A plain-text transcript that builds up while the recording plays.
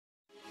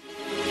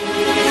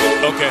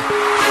Okay.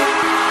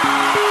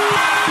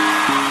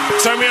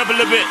 Turn me up a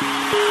little bit.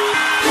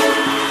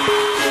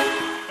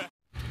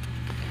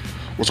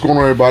 What's going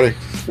on, everybody?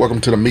 Welcome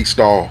to the meat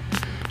stall.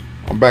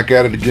 I'm back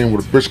at it again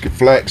with a brisket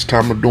flat. This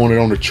time I'm doing it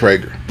on the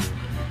Traeger.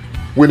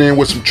 Went in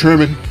with some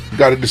trimming,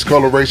 got the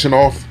discoloration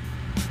off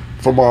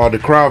from the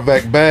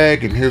Cryovac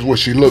bag, and here's what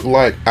she looked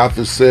like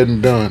after it's said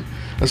and done.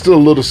 There's still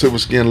a little silver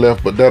skin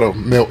left, but that'll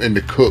melt in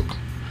the cook.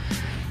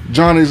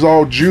 Johnny's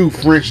All Jew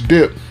French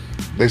dip.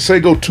 They say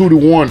go 2 to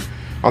 1.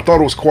 I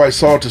thought it was quite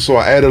salty, so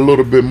I added a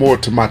little bit more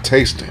to my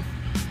tasting.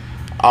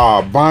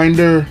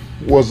 Binder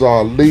was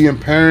Lee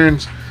and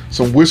Perrins,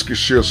 some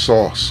Worcestershire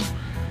sauce.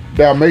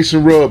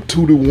 Dalmatian rub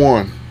 2 to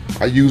 1.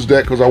 I used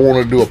that because I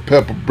wanted to do a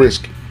pepper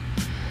brisket.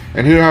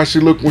 And here how she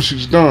looked when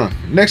she's done.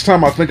 Next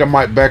time I think I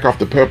might back off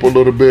the pepper a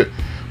little bit,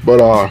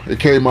 but it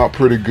came out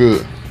pretty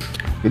good.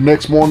 The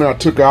next morning I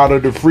took her out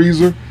of the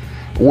freezer,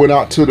 went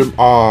out to the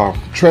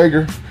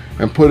Traeger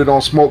and put it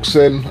on smoke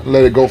setting,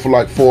 let it go for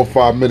like 4 or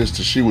 5 minutes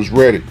till she was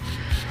ready.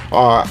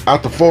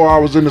 After 4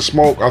 hours in the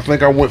smoke, I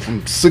think I went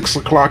from 6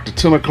 o'clock to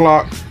 10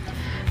 o'clock.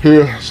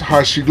 Here's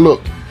how she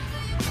looked.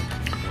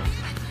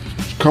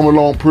 She's coming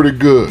along pretty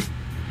good.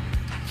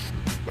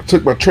 I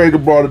took my Traeger,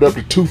 brought it up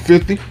to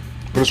 250.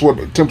 That's what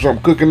the temperature I'm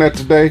cooking at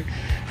today.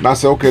 And I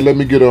said, okay, let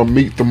me get a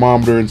meat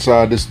thermometer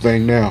inside this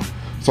thing now.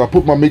 So I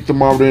put my meat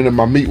thermometer in and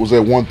my meat was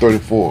at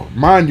 134.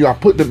 Mind you, I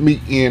put the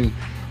meat in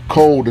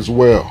cold as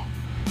well.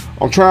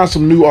 I'm trying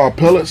some new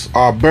pellets,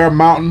 Bear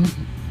Mountain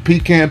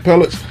pecan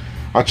pellets.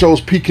 I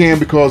chose pecan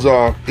because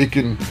it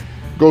can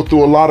go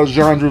through a lot of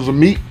genres of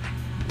meat.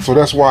 So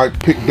that's why I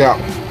picked that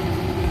one.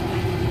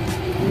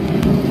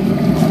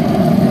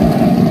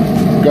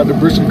 Got the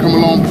brisket coming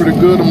along pretty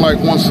good. I'm like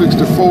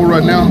 164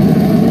 right now.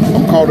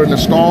 I'm caught in the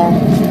stall.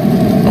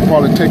 I'll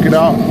probably take it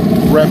out,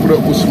 wrap it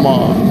up with some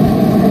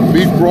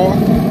beef broth,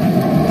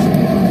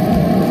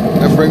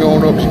 and bring it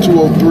on up to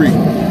 203.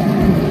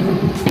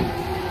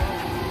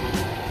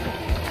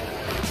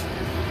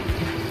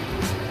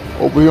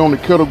 Over here on the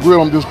kettle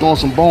grill, I'm just doing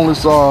some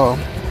boneless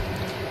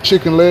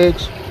chicken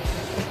legs.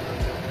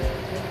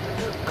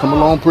 Come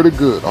along pretty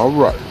good. All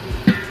right.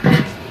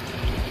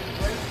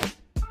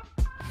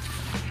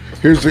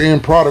 Here's the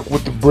end product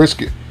with the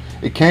brisket.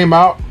 It came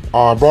out,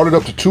 brought it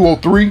up to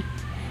 203,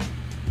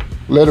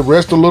 let it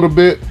rest a little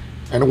bit,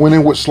 and went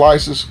in with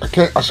slices. I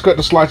cut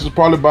the slices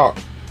probably about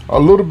a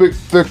little bit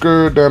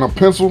thicker than a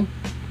pencil.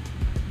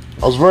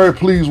 I was very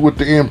pleased with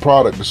the end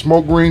product. The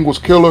smoke ring was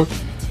killer.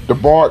 The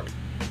bark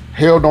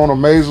held on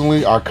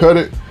amazingly. I cut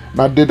it and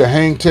I did the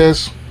hang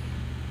test.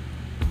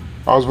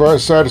 I was very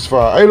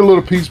satisfied. I ate a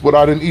little piece, but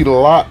I didn't eat a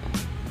lot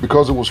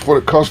because it was for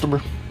the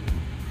customer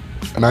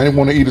and I didn't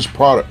want to eat his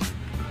product.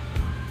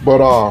 But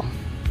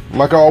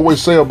like I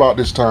always say about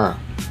this time,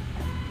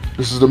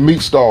 this is the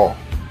meat stall.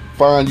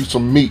 Find you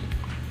some meat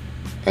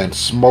and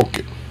smoke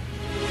it.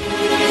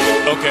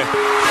 Okay.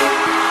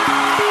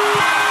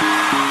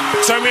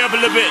 Turn me up a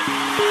little bit.